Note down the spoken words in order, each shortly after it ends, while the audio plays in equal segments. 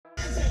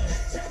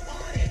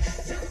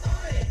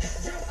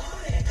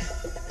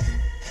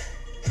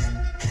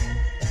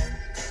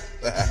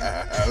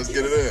Let's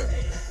get it in.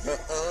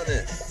 On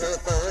it,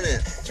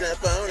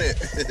 trap on it.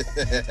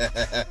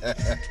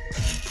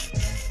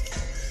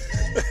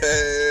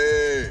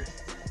 Hey,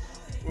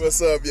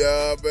 what's up,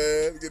 y'all,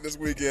 man? Get this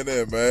weekend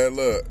in, man.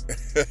 Look,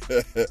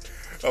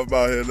 I'm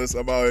out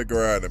here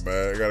grinding,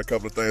 man. I got a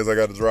couple of things I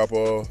got to drop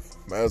off.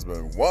 Man, it's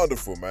been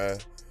wonderful, man.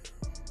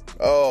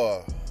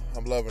 Oh,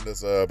 I'm loving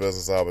this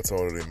business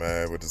opportunity,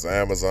 man, with this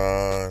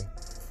Amazon.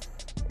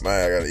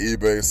 Man, I got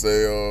eBay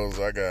sales.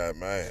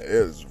 Man,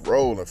 it's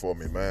rolling for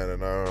me, man.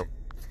 And, man,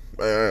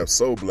 I am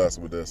so blessed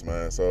with this,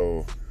 man.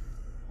 So,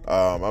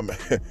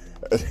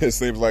 it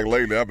seems like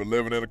lately I've been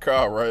living in a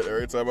car, right?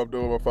 Every time I'm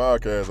doing my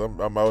podcast,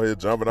 I'm out here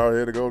jumping out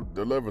here to go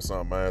deliver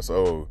something, man.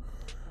 So,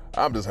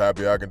 I'm just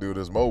happy I can do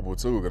this mobile,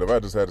 too. Because if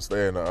I just had to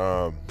stay in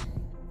a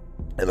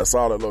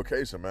solid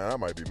location, man, I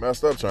might be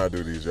messed up trying to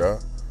do these, y'all.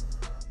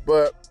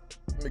 But,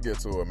 let me get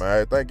to it,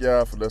 man. Thank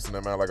y'all for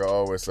listening, man. Like I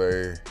always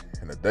say,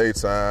 in the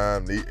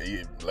daytime,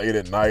 late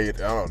at night,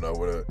 I don't know,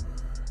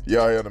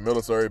 y'all here in the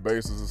military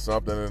bases or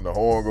something and the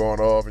horn going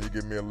off and you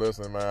give me a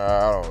listen, man,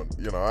 I don't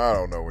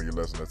know when you're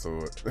listening to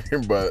it.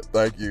 But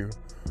thank you.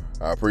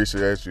 I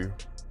appreciate you.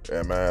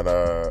 And man,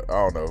 I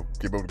don't know,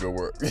 keep up the good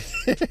work.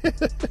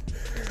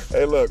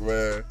 Hey, look,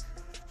 man,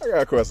 I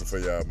got a question for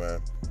y'all,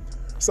 man.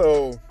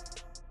 So,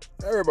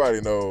 everybody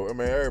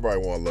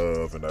want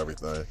love and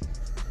everything.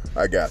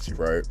 I got you,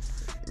 right?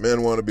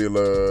 Men want to be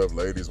loved,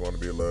 ladies want to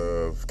be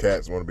loved,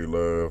 cats want to be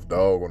loved,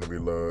 dog want to be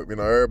loved.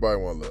 Everybody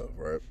want love,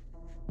 right?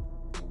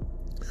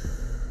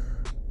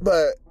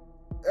 But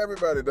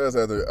everybody does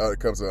have to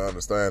come to the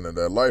understanding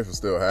that life is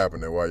still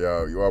happening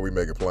while we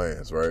making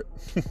plans, right?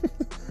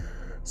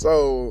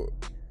 So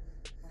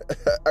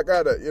I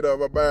gotta,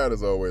 my mind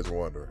is always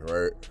wondering,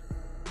 right?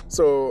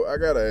 So I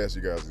gotta ask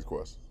you guys these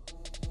questions.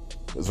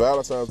 It's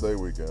Valentine's Day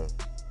weekend.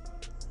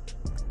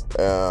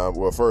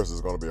 Well, first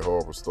it's going to be a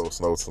horrible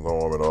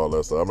snowstorm and all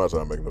that stuff. I'm not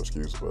trying to make no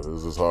excuse, but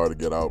it's just hard to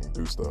get out and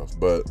do stuff.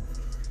 But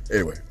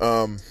anyway,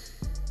 now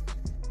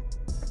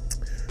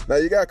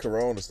you got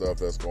Corona stuff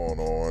that's going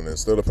on.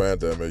 It's still a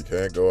pandemic. You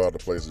can't go out to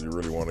places you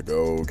really want to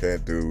go.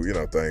 Can't do,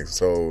 things.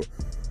 So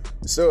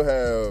you still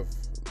have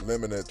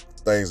limited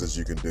things that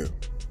you can do.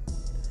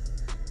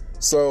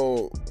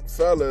 So,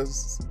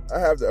 fellas,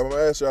 I'm going to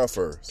ask y'all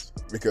first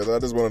because I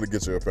just wanted to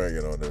get your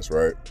opinion on this,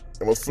 right?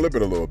 I'm going to flip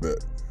it a little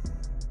bit.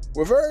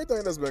 With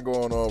everything that's been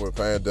going on with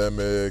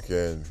pandemic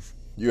and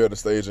you at a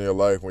stage in your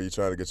life when you're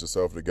trying to get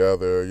yourself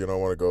together, you don't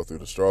want to go through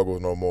the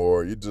struggles no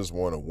more. You just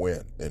want to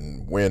win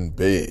and win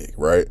big,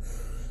 right?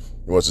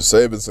 You want your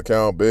savings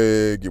account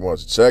big. You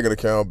want your checking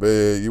account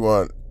big. You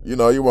want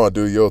to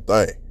do your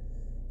thing.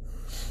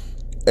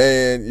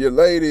 And your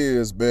lady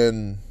has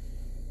been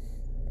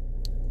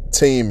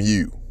team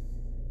you,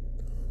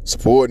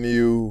 supporting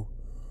you.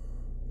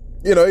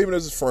 Even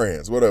as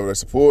friends, whatever, they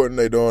supporting,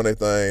 they doing their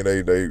thing,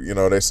 they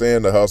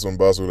seeing the hustle and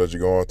bustle that you're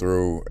going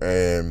through,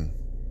 and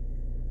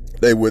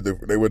they with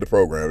the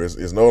program.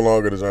 It's no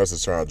longer the joints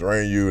that's trying to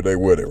drain you. They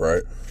with it,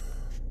 right?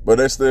 But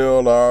they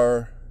still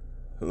are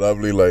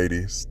lovely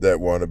ladies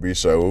that want to be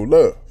showed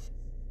love.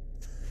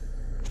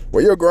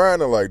 When you're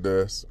grinding like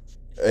this,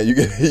 and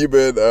you've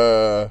been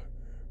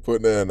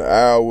putting in the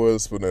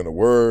hours, putting in the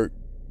work,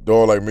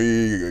 doing like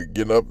me,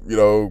 getting up,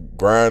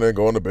 grinding,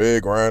 going to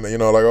bed, grinding,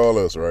 like all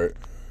this, right?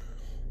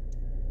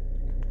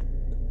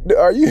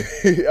 Are you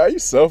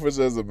selfish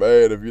as a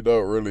man if you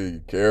don't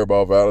really care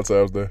about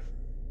Valentine's Day?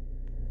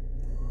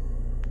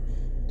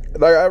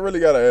 Like, I really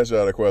gotta ask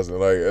y'all the question.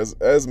 Like,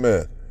 as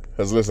men,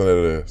 as listening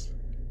to this,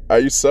 are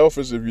you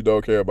selfish if you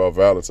don't care about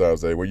Valentine's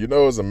Day? Well,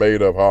 it's a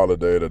made-up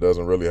holiday that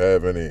doesn't really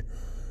have any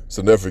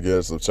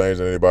significance of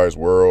changing anybody's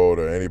world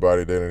or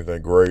anybody did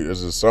anything great.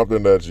 It's just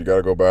something that you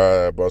gotta go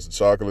buy a bunch of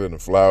chocolate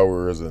and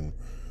flowers and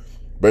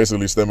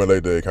basically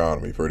stimulate the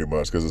economy, pretty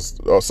much, because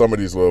some of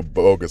these little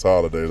bogus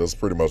holidays, that's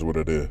pretty much what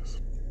it is.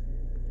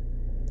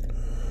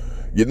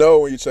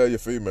 When you tell your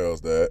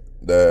females that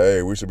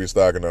hey, we should be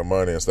stocking our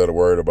money instead of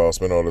worried about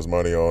spending all this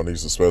money on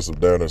these expensive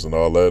dinners and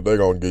all that, they're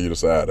going to give you the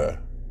side eye.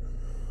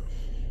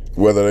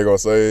 Whether they're going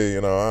to say,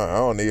 I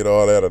don't need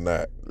all that or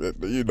not.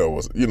 You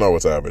know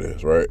what time it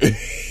is, right?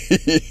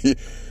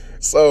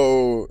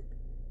 So,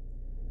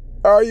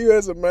 are you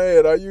as a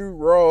man, are you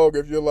wrong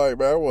if you're like,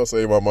 man, I want to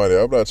save my money.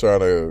 I'm not trying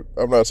to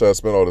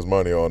spend all this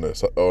money on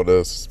this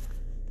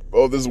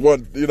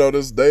one,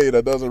 this day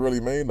that doesn't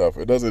really mean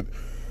nothing. It doesn't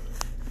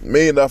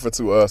mean nothing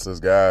to us as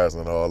guys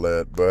and all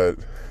that. But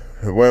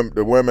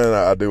the women,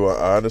 I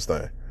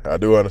understand. I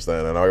do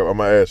understand. And I'm going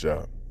to ask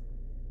y'all.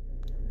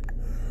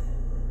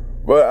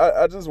 But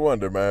I just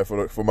wonder, man,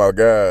 for my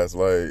guys,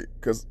 like,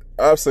 because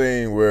I've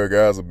seen where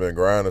guys have been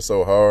grinding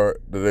so hard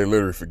that they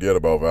literally forget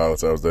about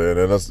Valentine's Day. And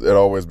then it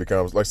always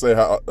becomes, like, say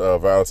how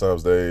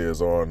Valentine's Day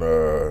is on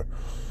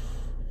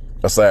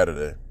a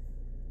Saturday.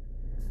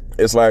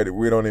 It's like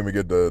we don't even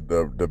get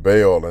the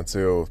bail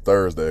until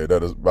Thursday.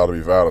 That is about to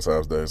be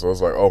Valentine's Day. So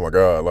it's like, oh, my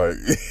God. Like,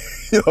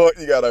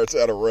 you got to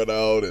try to run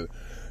out and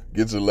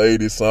get your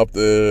lady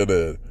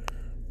something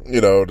and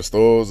the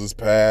stores is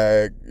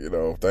packed,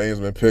 things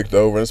been picked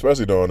over, and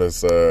especially during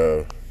this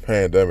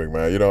pandemic,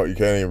 man. You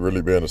can't even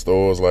really be in the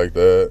stores like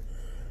that.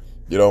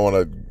 You don't want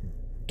to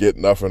get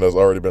nothing that's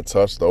already been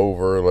touched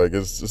over. Like,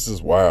 it's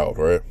just wild,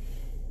 right?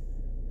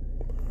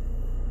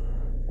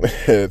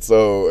 And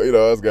so,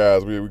 us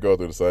guys, we go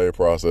through the same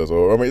process.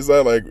 Or, I mean, it's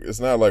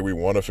not like we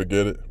want to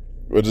forget it,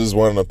 but just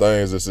one of the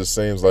things that just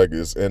seems like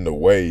it's in the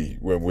way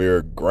when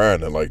we're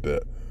grinding like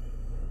that.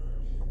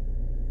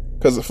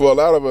 Because for a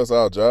lot of us,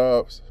 our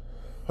jobs,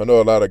 I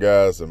know a lot of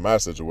guys in my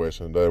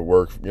situation that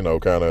work,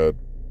 kind of,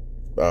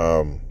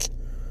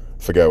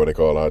 forget what they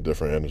call our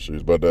different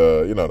industries, but,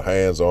 the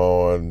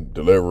hands-on,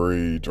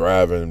 delivery,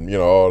 driving,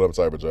 all them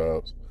type of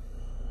jobs.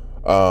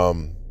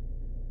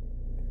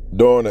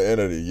 During the end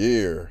of the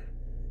year,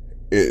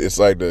 it's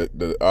like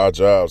our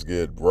jobs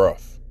get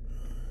rough.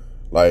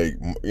 Like,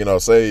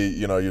 say,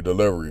 your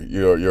delivery,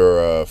 your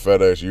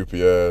FedEx,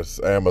 UPS,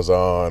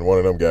 Amazon, one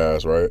of them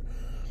guys, right?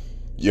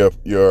 Your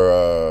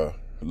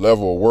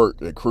level of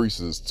work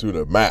increases to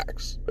the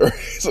max.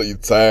 So you're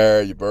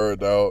tired, you're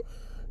burned out.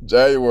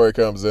 January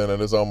comes in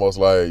and it's almost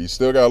like you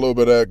still got a little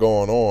bit of that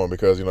going on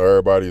because,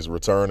 everybody's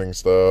returning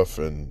stuff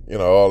and,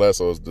 all that.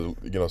 So it's,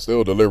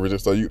 still delivery.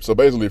 So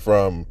basically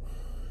from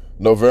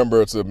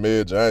November to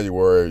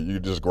mid-January, you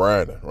just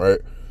grinding, right?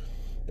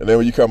 And then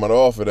when you coming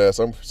off of that,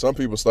 some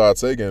people start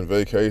taking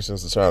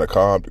vacations to try to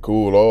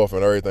cool off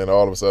and everything.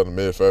 All of a sudden,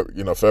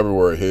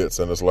 February hits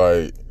and it's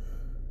like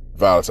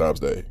Valentine's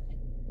Day.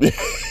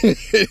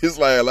 It's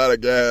like a lot of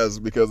guys,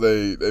 because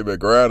they've been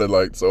grinding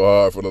like so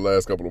hard for the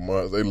last couple of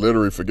months, they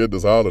literally forget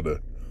this holiday.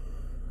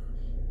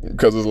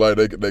 Because it's like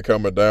they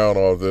coming down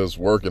on this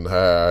working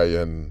high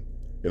and,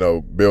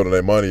 building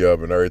their money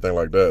up and everything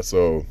like that.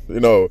 So,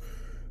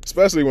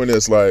 especially when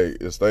it's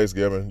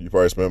Thanksgiving, you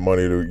probably spent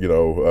money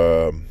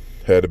to,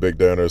 had the big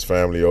dinners,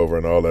 family over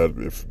and all that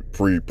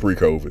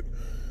pre-COVID.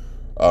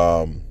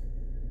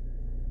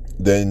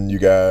 Then you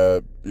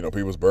got,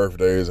 people's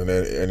birthdays and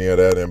then any of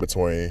that in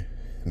between.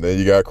 And then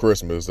you got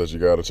Christmas that you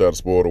got to try to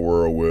spoil the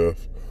world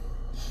with.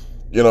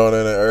 And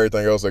then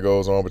everything else that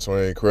goes on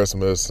between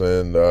Christmas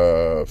and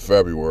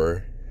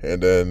February.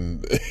 And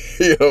then,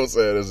 what I'm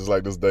saying? It's just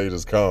like this day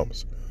just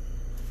comes.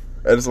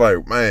 And it's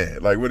like, man,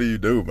 like, what do you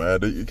do, man?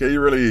 Can you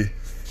really...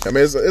 I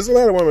mean, it's a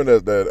lot of women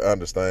that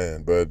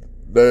understand, but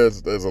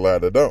there's a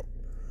lot that don't.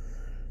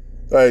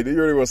 Like, do you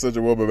really want to sit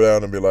your woman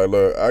down and be like,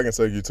 look, I can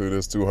take you to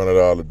this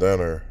 $200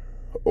 dinner,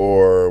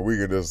 or we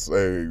can just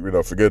say,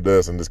 forget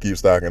this and just keep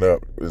stocking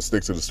up and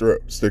stick to the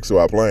strip, stick to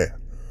our plan.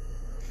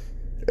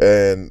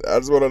 And I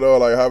just want to know,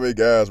 like, how many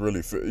guys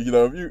really, if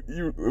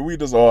we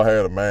just all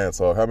had a man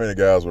talk, how many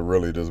guys would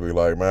really just be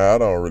like, man, I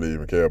don't really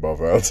even care about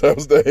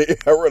Valentine's Day.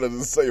 I'd rather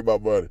just save my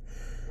money.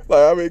 Like,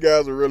 how many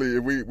guys would really,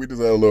 if we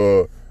just had a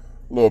little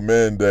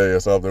men day or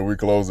something, we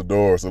close the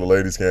door so the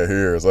ladies can't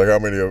hear us. Like, how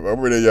many of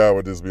y'all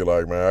would just be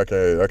like, man, I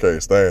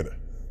can't stand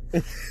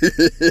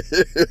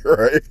it.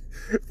 Right?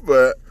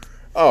 But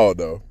I don't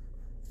know.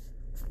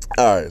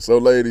 All right, so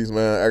ladies,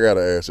 man, I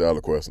gotta ask y'all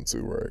a question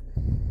too, right?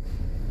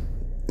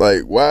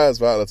 Like, why is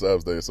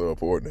Valentine's Day so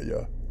important to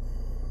y'all?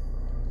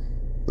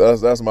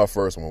 That's my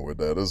first one with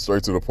that. This is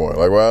straight to the point.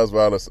 Like, why is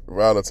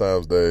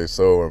Valentine's Day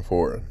so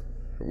important?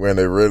 When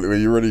you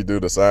really do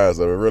the science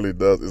of it, really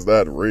does, is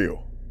that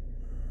real?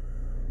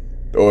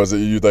 Or is it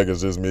you think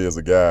it's just me as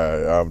a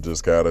guy? I'm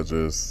just kind of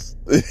just,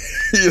 kind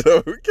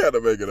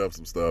of making up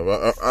some stuff.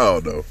 I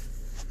don't know.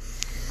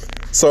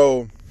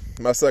 So,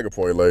 my second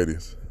point,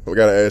 ladies, we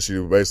got to ask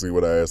you basically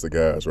what I asked the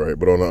guys, right?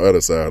 But on the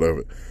other side of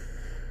it,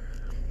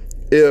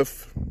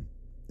 if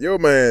your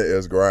man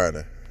is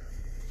grinding,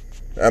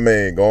 I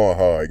mean, going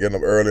hard, getting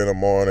up early in the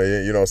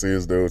morning, you don't see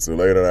his dude till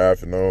late in the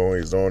afternoon,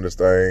 he's doing this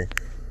thing,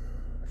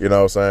 you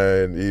know what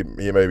I'm saying?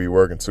 He may be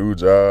working 2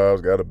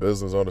 jobs, got a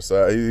business on the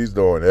side, he's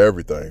doing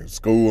everything,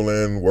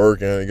 schooling,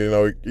 working,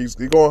 he's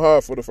going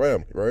hard for the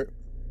family, right?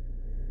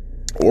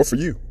 Or for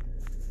you.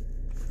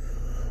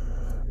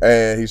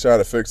 And he's trying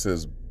to fix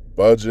his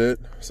budget,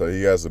 so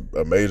he has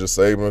a major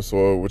savings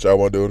for which I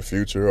want to do in the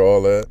future,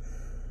 all that.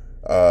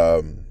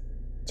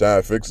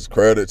 Trying to fix his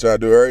credit, trying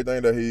to do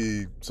everything that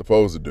he's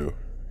supposed to do.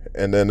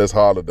 And then this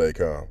holiday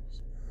comes.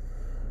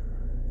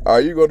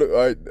 Are you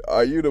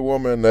the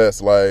woman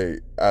that's like,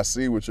 I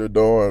see what you're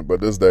doing,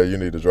 but this day you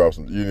need to drop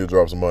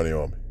some money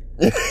on me?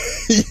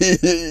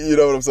 You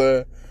know what I'm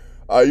saying?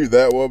 Are you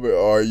that woman,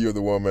 or are you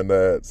the woman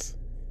that's,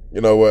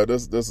 you know what,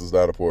 this is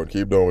not important.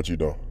 Keep doing what you're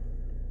doing.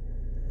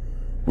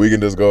 We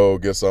can just go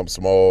get something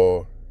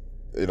small,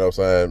 you know what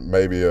I'm saying,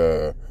 maybe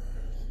a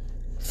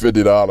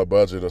 $50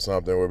 budget or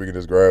something where we can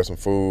just grab some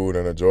food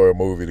and enjoy a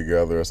movie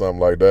together or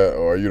something like that?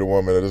 Or are you the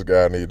woman that this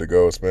guy need to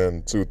go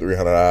spend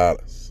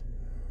 $200-$300,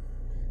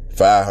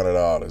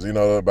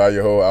 $500, buy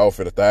your whole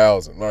outfit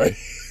 $1,000, like,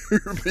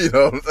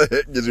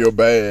 get you a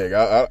bag?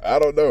 I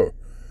don't know.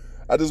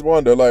 I just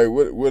wonder, like,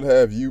 what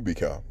have you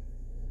become?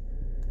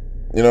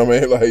 You know what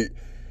I mean? Like,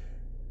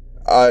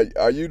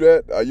 are you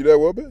that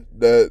woman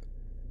that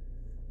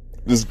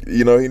just,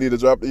 he need to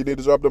drop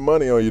the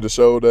money on you to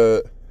show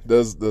that,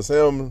 does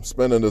him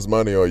spending this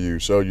money on you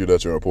show you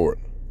that you're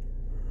important?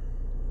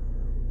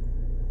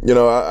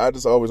 I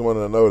just always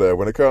wanted to know that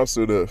when it comes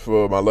to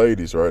for my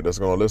ladies, right, that's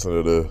going to listen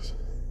to this,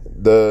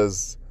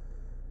 does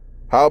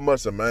how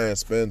much a man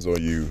spends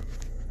on you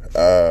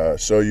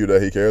show you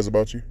that he cares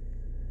about you?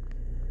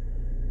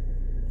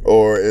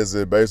 Or is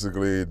it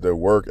basically the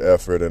work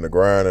effort and the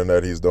grinding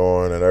that he's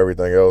doing and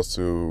everything else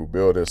to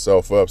build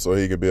himself up so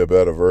he can be a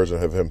better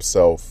version of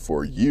himself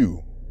for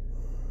you?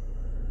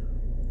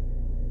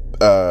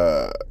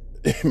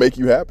 Make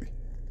you happy?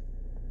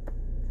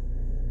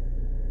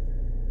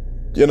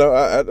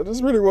 I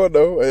just really want to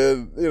know.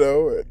 And,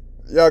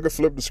 y'all can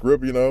flip the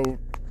script,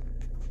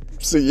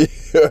 see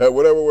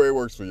whatever way it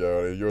works for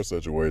y'all in your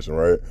situation,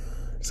 right?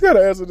 Just got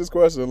to answer this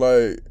question.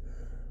 Like,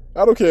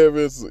 I don't care if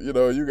it's,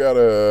 you got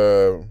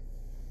a,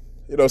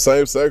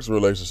 same-sex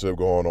relationship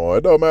going on.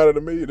 It don't matter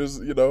to me.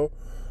 Just, I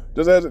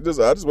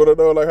just want to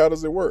know, like, how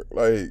does it work?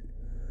 Like,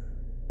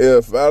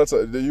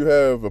 do you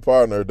have a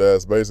partner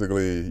that's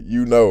basically,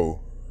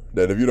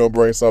 that if you don't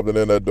bring something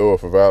in that door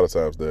for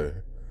Valentine's Day,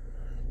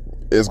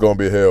 it's going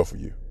to be hell for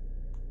you.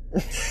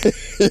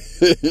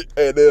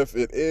 And if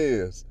it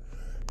is,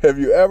 have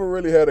you ever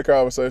really had a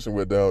conversation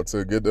with them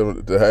to get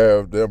them to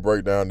have them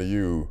break down to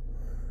you,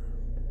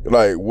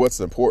 like, what's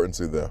important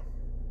to them?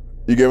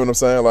 You get what I'm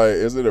saying? Like,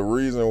 is it a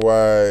reason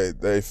why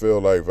they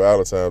feel like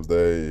Valentine's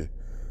Day,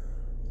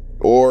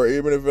 or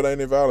even if it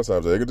ain't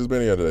Valentine's Day, it could just be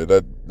any other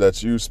day,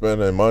 that you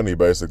spending money,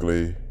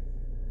 basically,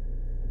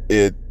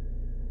 it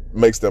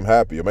makes them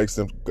happy. It makes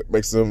them,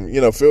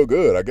 feel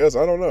good, I guess.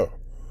 I don't know.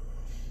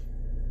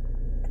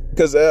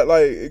 Because,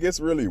 it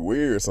gets really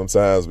weird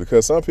sometimes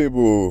because some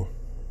people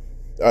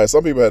have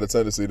a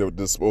tendency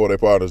to spoil their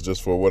partners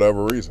just for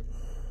whatever reason.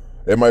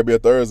 It might be a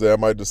Thursday. I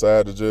might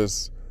decide to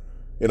just,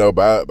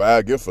 buy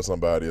a gift for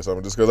somebody or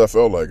something just because I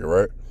felt like it,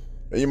 right?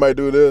 And you might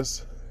do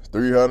this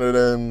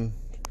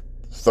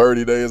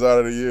 330 days out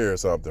of the year or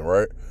something,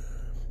 right?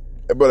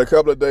 But a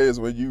couple of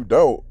days when you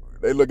don't,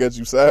 they look at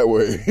you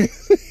sideways.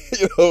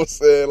 You know what I'm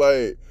saying?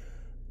 Like,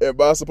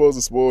 am I supposed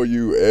to spoil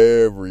you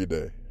every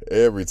day,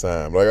 every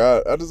time? Like,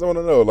 I just want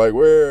to know, like,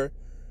 where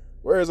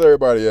is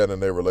everybody at in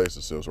their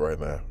relationships right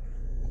now?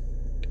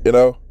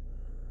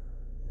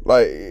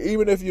 Like,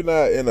 even if you're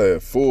not in a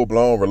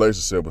full-blown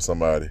relationship with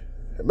somebody,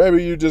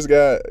 maybe you just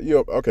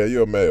you're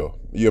a male,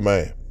 you're a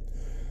man,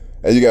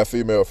 and you got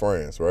female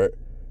friends, right?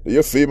 Do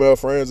your female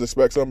friends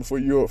expect something for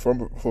you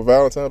for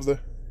Valentine's Day?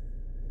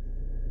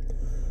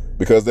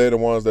 Because they're the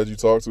ones that you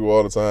talk to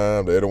all the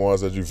time. They're the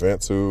ones that you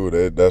vent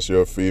to. That's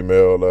your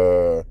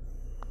female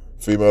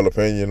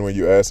opinion when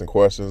you asking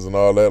questions and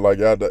all that. Like,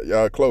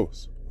 y'all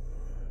close.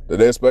 Do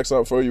they expect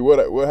something for you?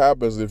 What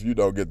happens if you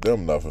don't get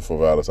them nothing for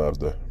Valentine's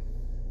Day?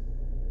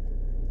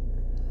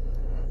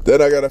 Then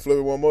I gotta flip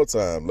it one more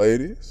time,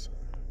 ladies.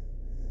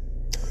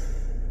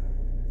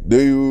 Do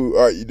you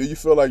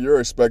feel like you're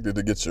expected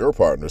to get your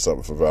partner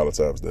something for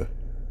Valentine's Day?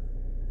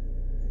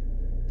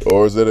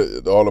 Or is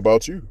it all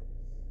about you?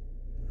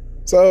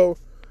 So,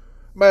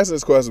 I'm asking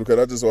this question because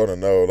I just want to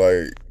know,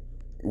 like,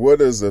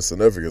 what is the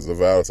significance of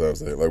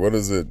Valentine's Day? Like, what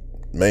does it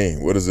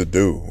mean? What does it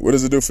do? What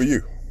does it do for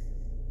you?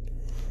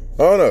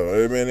 I don't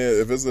know. I mean,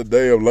 if it's a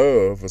day of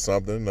love or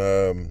something,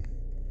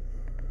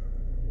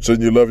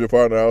 shouldn't you love your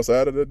partner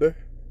outside of the day?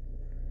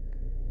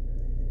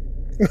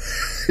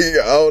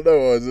 Yeah, I don't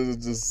know.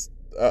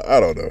 I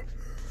don't know.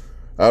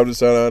 I'm just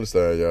trying to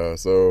understand, y'all.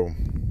 So,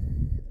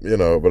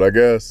 but I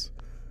guess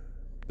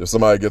if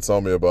somebody gets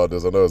on me about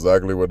this, I know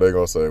exactly what they're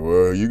going to say.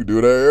 Well, you can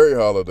do that every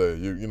holiday.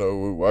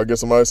 Why get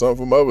somebody something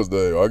for Mother's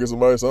Day? Why get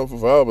somebody something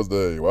for Father's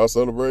Day? Why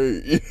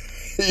celebrate,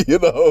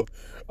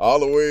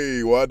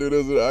 Halloween? Why do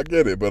this? I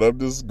get it, but I'm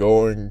just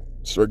going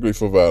strictly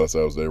for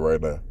Valentine's Day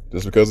right now.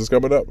 Just because it's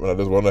coming up, and I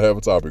just want to have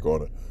a topic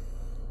on it.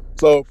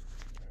 So,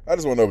 I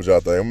just want to know what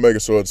y'all think. I'm making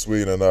short and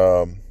sweet, and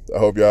I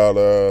hope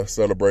y'all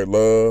celebrate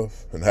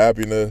love and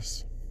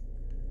happiness,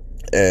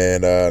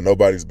 and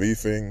nobody's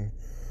beefing.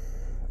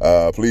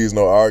 Please,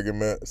 no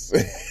arguments.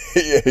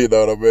 You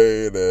know what I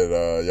mean?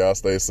 And y'all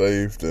stay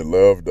safe and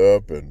loved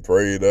up and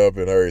prayed up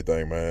and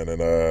everything, man.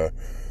 And I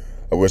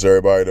wish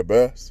everybody the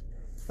best.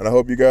 And I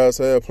hope you guys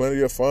have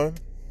plenty of fun.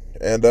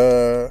 And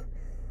I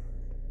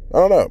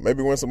don't know,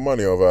 maybe win some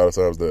money on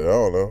Valentine's Day. I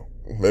don't know.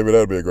 Maybe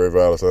that'd be a great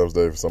Valentine's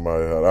Day for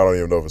somebody. I don't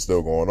even know if it's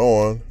still going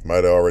on.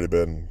 Might have already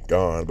been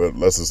gone, but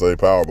let's just say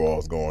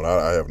Powerball's going.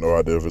 I have no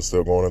idea if it's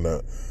still going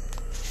or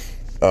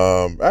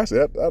not.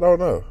 Actually, I don't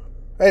know.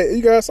 Hey,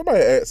 you guys,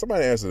 somebody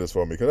answer this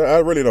for me, because I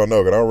really don't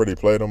know, because I don't really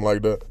play them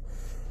like that.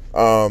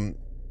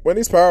 When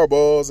these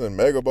Powerballs and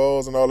Mega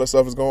Balls and all that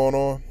stuff is going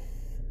on,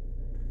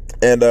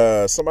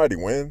 and somebody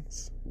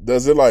wins,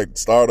 does it, like,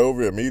 start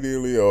over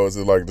immediately, or is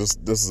it like this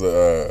is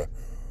a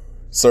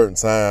certain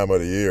time of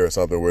the year or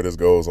something where this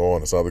goes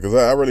on or something? Because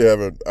I really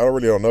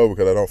don't know,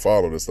 because I don't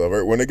follow this stuff.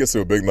 When it gets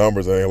to big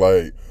numbers, it ain't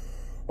like,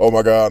 oh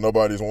my God,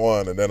 nobody's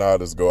won, and then I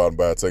just go out and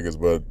buy tickets.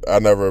 But I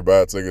never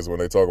buy tickets when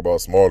they talk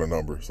about smaller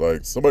numbers.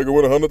 Like, somebody could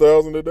win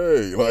 100,000 a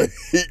day. Like,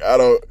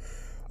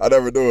 I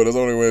never do it. It's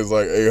only when it's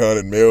like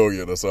 800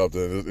 million or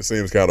something. It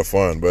seems kind of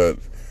fun. But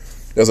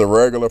as a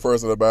regular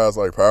person that buys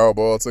like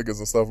Powerball tickets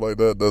and stuff like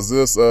that, does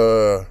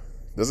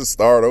it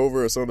start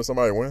over as soon as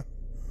somebody wins?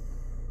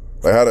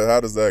 Like how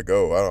does that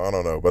go? I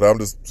don't know, but I'm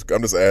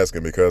just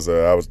asking because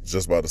I was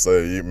just about to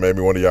say maybe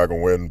one of y'all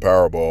can win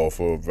Powerball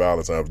for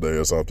Valentine's Day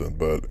or something,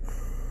 but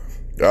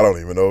I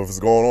don't even know if it's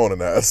going on in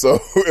that. So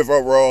if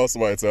I'm wrong,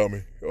 somebody tell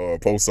me or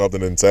post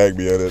something and tag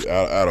me in it.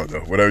 I don't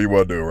know, whatever you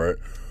want to do, right?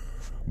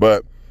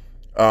 But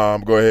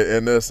go ahead and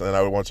end this, and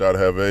I want y'all to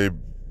have a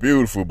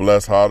beautiful,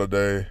 blessed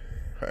holiday,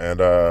 and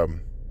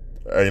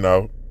you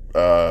know.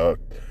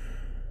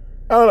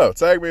 I don't know.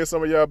 Tag me in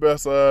some of y'all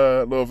best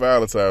little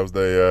Valentine's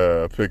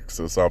Day pics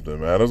or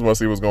something, man. I just want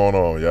to see what's going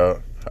on,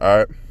 y'all. All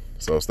right.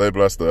 So stay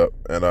blessed up.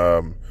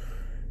 And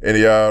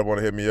any of y'all want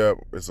to hit me up,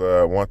 it's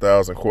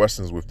 1000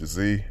 questions with the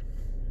Z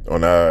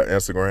on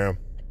Instagram.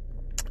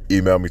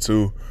 Email me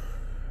too.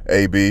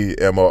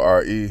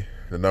 ABMORE,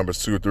 the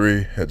number's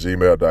 23 at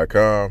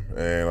gmail.com.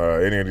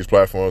 And any of these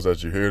platforms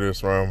that you hear this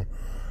from,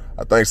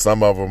 I think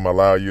some of them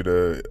allow you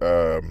to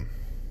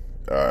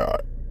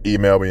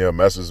email me or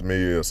message me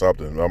or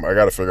something. I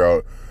got to figure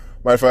out.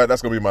 Matter of fact,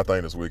 that's going to be my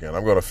thing this weekend.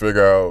 I'm going to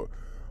figure out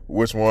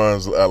which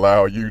ones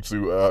allow you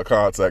to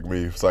contact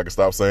me so I can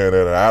stop saying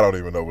that, and I don't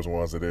even know which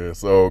ones it is.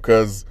 So,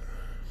 because,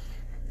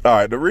 all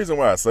right, the reason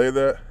why I say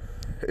that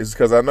is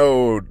because I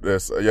know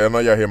this. Yeah, I know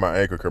y'all hear my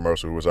Anchor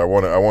commercial, which I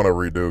want to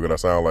redo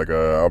because I sound like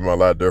I'm a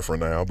lot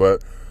different now,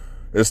 but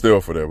it's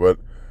still for there. But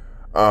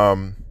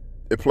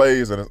it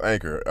plays and it's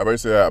Anchor.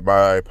 Basically,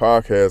 my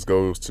podcast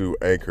goes to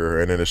Anchor,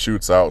 and then it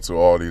shoots out to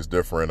all these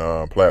different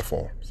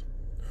platforms.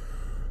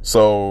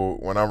 So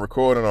when I'm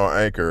recording on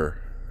Anchor,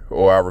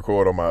 or I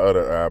record on my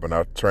other app and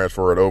I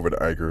transfer it over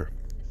to Anchor,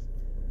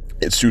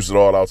 it shoots it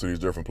all out to these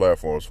different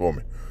platforms for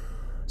me.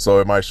 So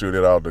it might shoot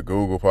it out to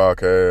Google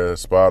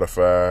Podcasts,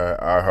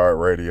 Spotify,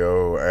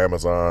 iHeartRadio,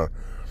 Amazon,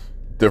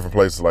 different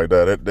places like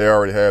that. They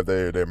already have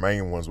their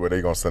main ones where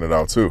they're going to send it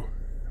out to.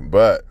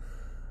 But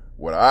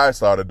what I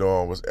started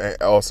doing was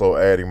also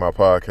adding my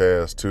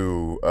podcast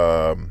to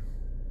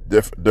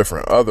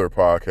different other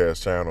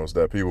podcast channels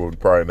that people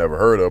probably never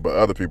heard of, but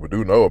other people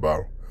do know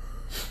about them.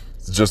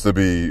 Just to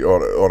be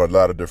on a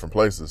lot of different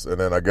places. And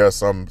then I guess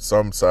some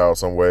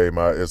way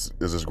is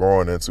just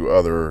growing into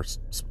other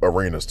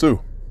arenas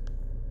too.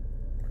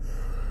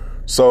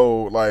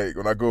 So like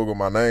when I Google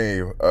my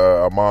name,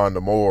 Amanda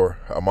Moore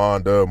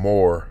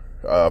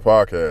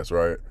podcast,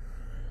 right?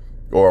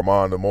 Or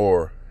Amanda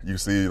Moore, you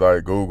see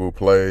like Google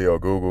Play or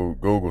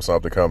Google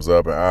something comes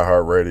up, and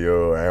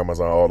iHeartRadio,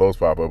 Amazon, all those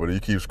pop up. But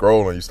you keep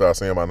scrolling, you start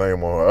seeing my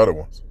name on other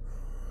ones.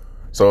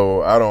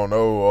 So I don't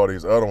know all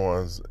these other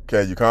ones.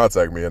 Can you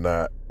contact me or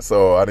not?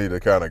 So I need to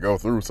kind of go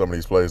through some of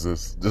these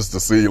places just to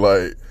see,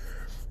 like,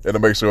 and to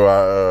make sure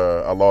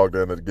I logged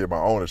in to get my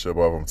ownership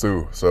of them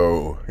too.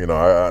 So, you know,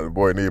 I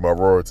boy need my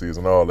royalties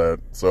and all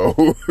that. So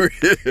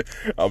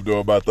I'm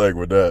doing my thing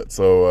with that.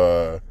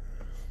 So,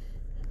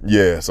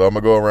 yeah, so I'm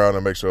going to go around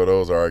and make sure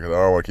those are right, because I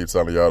don't want to keep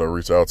telling y'all to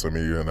reach out to me,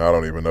 and I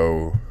don't even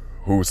know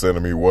who's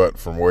sending me what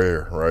from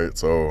where, right?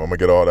 So I'm going to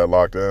get all that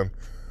locked in.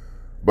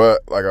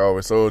 But like I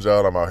always told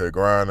y'all, I'm out here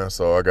grinding,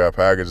 so I got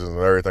packages and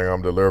everything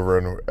I'm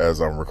delivering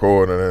as I'm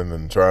recording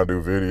and trying to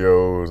do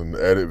videos and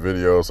edit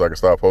videos so I can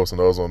start posting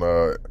those on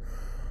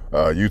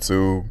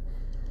YouTube.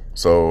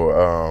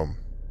 So,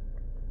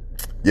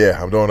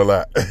 yeah, I'm doing a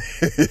lot.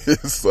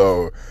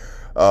 So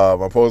I'm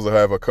supposed to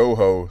have a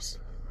co-host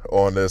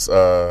on this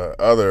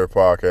other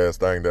podcast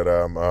thing that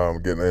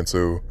I'm getting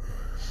into.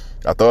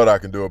 I thought I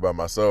can do it by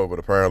myself, but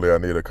apparently I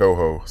need a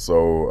co-host.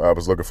 So I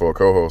was looking for a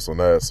co-host on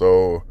that.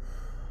 So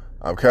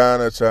I'm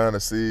kind of trying to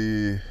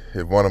see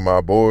if one of my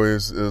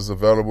boys is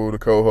available to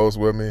co-host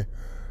with me.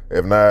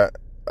 If not,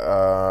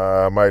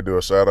 I might do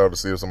a shout out to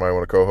see if somebody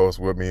want to co-host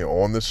with me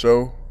on this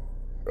show.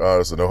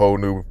 It's a whole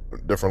new,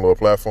 different little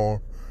platform.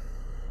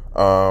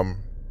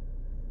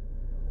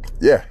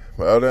 Yeah.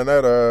 But other than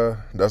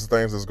that, that's the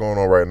things that's going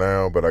on right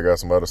now. But I got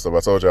some other stuff. I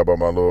told you about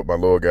my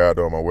little guy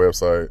doing my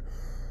website.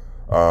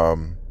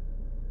 I'm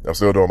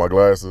still doing my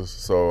glasses,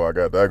 so I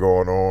got that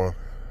going on.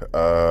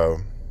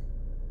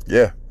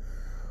 Yeah.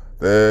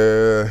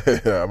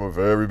 I'm a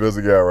very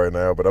busy guy right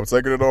now, but I'm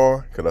taking it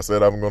on because I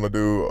said I'm going to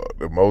do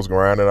the most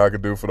grinding I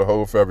can do for the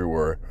whole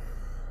February.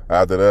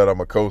 After that, I'm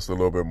going to coast a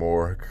little bit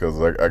more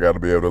because I got to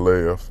be able to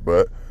live.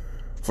 But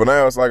for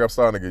now, it's like I'm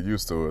starting to get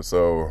used to it.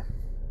 So,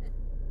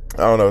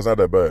 I don't know. It's not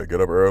that bad. Get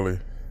up early,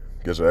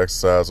 get your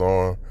exercise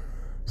on,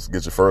 just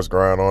get your first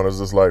grind on. It's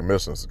just like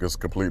missions,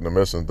 just completing the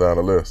missions down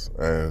the list.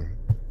 And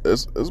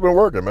it's been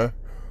working, man.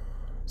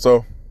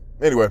 So,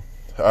 anyway,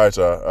 all right,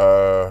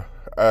 y'all.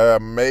 I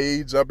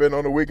may jump in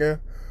on the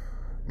weekend,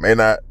 may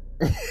not.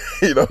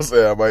 You know what I'm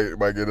saying? I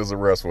might get this a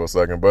rest for a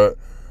second, but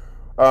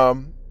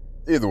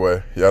either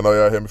way, y'all know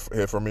y'all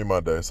hear from me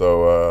Monday.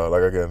 So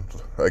like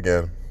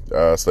again,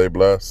 stay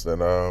blessed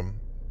and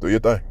do your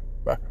thing.